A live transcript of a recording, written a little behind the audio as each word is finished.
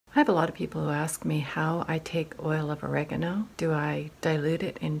I have a lot of people who ask me how I take oil of oregano. Do I dilute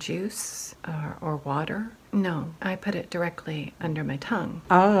it in juice or water? No, I put it directly under my tongue.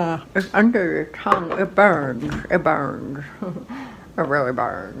 Ah, it's under your tongue. It burns. It burns. It really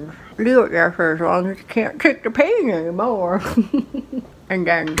burns. Leave it there for as long as you can't take the pain anymore. And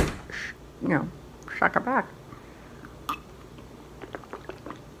then, you know, suck it back.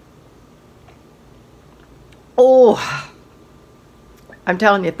 Oh! I'm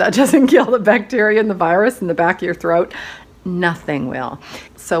telling you, if that doesn't kill the bacteria and the virus in the back of your throat, nothing will.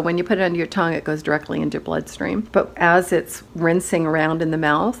 So when you put it under your tongue, it goes directly into your bloodstream. But as it's rinsing around in the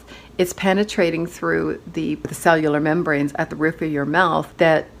mouth, it's penetrating through the cellular membranes at the roof of your mouth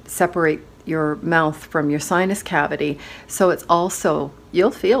that separate your mouth from your sinus cavity. So it's also,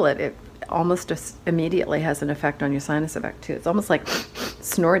 you'll feel it. It almost just immediately has an effect on your sinus effect too. It's almost like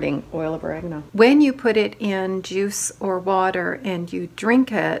snorting oil of oregano. When you put it in juice or water and you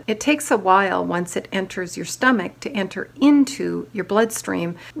drink it, it takes a while once it enters your stomach to enter into your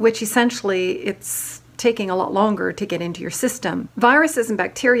bloodstream, which essentially it's taking a lot longer to get into your system. Viruses and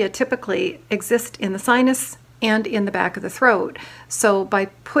bacteria typically exist in the sinus and in the back of the throat. So by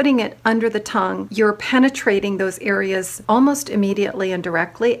putting it under the tongue, you're penetrating those areas almost immediately and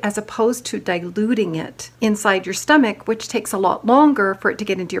directly, as opposed to diluting it inside your stomach, which takes a lot longer for it to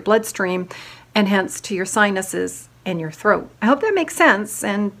get into your bloodstream and hence to your sinuses and your throat. I hope that makes sense.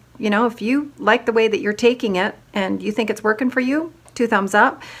 And you know, if you like the way that you're taking it and you think it's working for you, 2 thumbs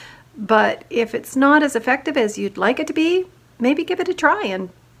up. But if it's not as effective as you'd like it to be, maybe give it a try and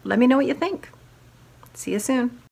let me know what you think. See you soon.